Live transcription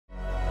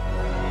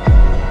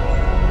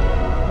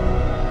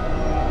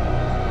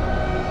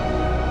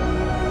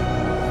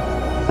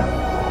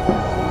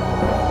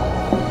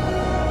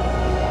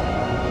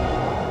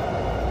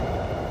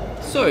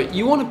So,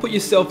 you want to put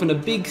yourself in a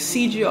big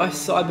CGI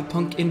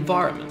Cyberpunk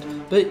environment,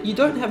 but you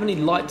don't have any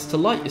lights to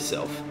light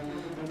yourself.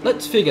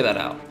 Let's figure that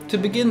out. To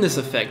begin this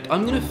effect,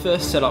 I'm going to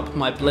first set up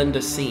my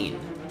Blender scene.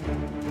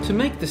 To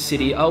make the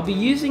city, I'll be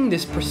using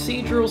this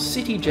procedural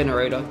city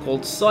generator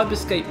called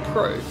Cyberscape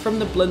Pro from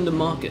the Blender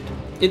market.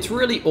 It's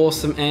really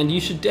awesome and you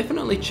should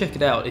definitely check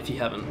it out if you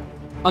haven't.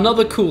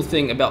 Another cool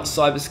thing about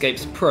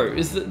Cyberscape's Pro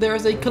is that there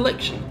is a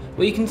collection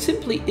where you can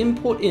simply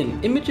import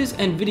in images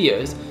and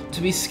videos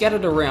to be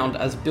scattered around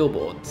as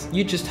billboards.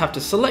 You just have to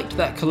select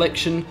that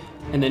collection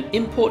and then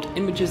import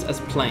images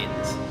as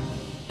planes.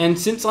 And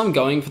since I'm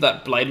going for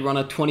that Blade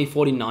Runner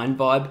 2049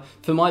 vibe,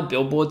 for my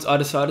billboards I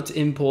decided to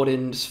import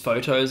in just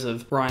photos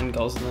of Ryan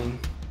Gosling.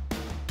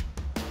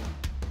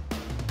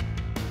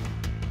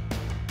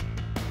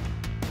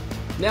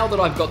 Now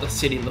that I've got the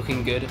city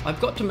looking good, I've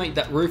got to make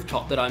that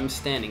rooftop that I'm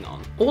standing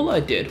on. All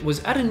I did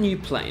was add a new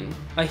plane,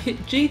 I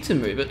hit G to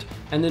move it,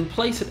 and then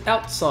place it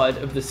outside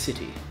of the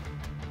city.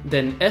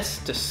 Then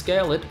S to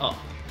scale it up.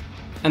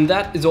 And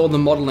that is all the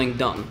modelling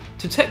done.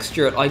 To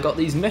texture it, I got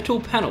these metal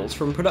panels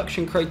from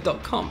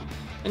productioncrate.com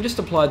and just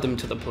applied them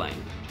to the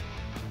plane.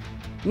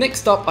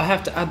 Next up, I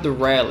have to add the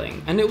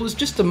railing, and it was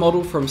just a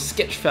model from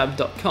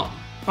sketchfab.com.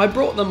 I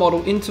brought the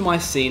model into my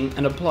scene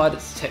and applied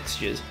its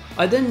textures.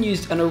 I then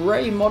used an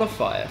array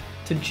modifier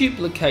to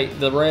duplicate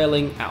the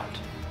railing out.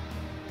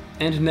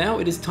 And now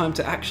it is time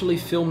to actually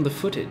film the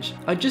footage.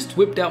 I just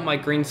whipped out my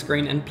green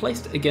screen and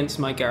placed it against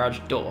my garage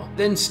door,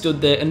 then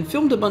stood there and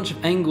filmed a bunch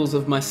of angles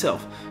of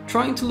myself,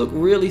 trying to look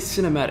really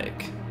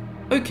cinematic.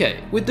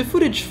 Okay, with the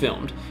footage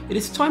filmed, it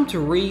is time to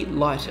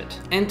relight it.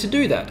 And to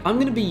do that, I'm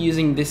going to be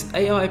using this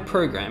AI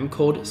program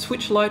called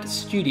SwitchLight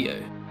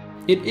Studio.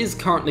 It is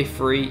currently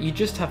free, you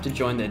just have to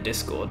join their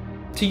Discord.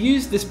 To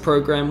use this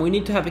program, we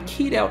need to have a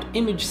keyed out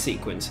image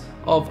sequence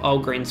of our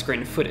green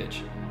screen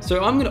footage.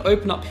 So I'm going to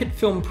open up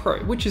HitFilm Pro,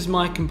 which is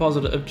my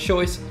compositor of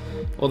choice,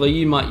 although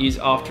you might use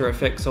After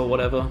Effects or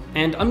whatever.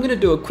 And I'm going to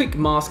do a quick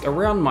mask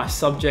around my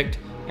subject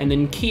and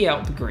then key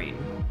out the green.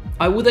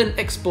 I will then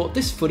export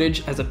this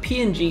footage as a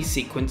PNG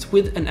sequence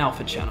with an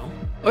alpha channel.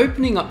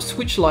 Opening up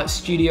SwitchLight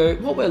Studio,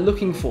 what we're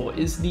looking for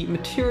is the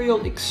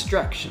material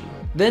extraction.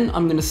 Then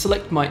I'm going to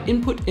select my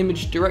input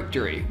image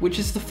directory, which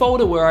is the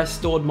folder where I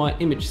stored my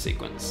image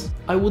sequence.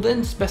 I will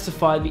then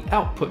specify the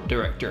output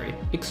directory,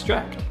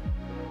 extract.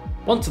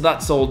 Once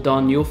that's all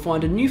done, you'll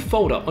find a new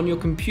folder on your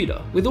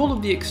computer with all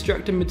of the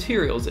extracted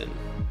materials in.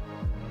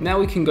 Now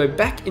we can go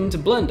back into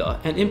Blender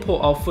and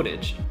import our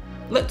footage.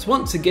 Let's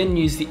once again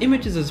use the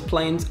images as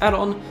planes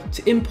add-on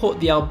to import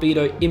the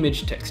albedo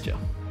image texture.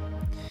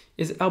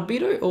 Is it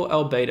albedo or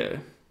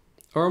albedo?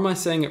 Or am I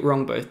saying it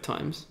wrong both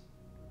times?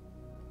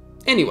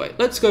 Anyway,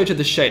 let's go to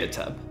the shader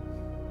tab.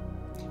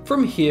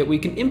 From here we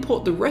can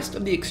import the rest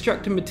of the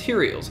extracted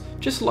materials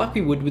just like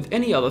we would with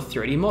any other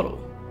 3D model.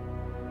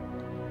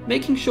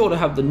 Making sure to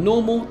have the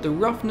normal, the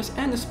roughness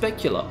and the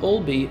specular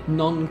all be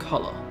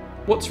non-color.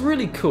 What's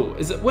really cool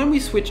is that when we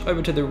switch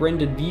over to the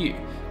rendered view,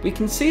 we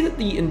can see that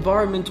the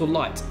environmental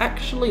lights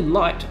actually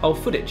light our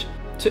footage.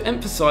 To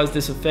emphasize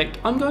this effect,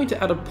 I'm going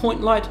to add a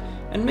point light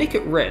and make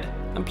it red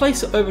and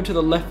place it over to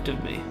the left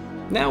of me.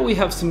 Now we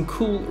have some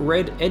cool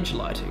red edge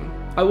lighting.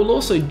 I will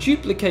also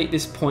duplicate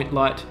this point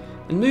light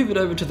and move it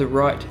over to the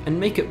right and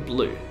make it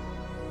blue.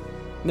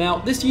 Now,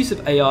 this use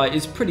of AI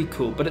is pretty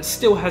cool, but it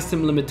still has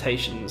some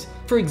limitations.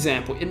 For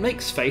example, it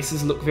makes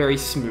faces look very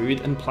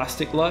smooth and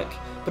plastic-like,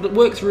 but it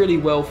works really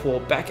well for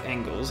back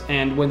angles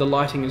and when the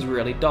lighting is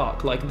really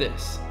dark, like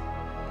this.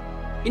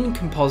 In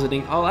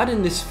compositing, I'll add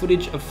in this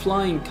footage of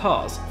flying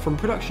cars from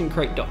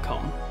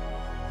productioncrate.com.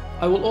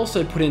 I will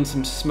also put in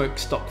some smoke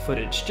stock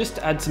footage just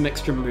to add some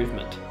extra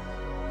movement.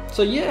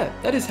 So yeah,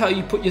 that is how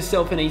you put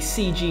yourself in a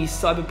CG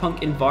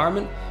cyberpunk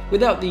environment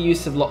without the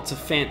use of lots of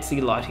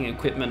fancy lighting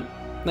equipment.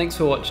 Thanks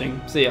for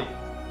watching, see ya.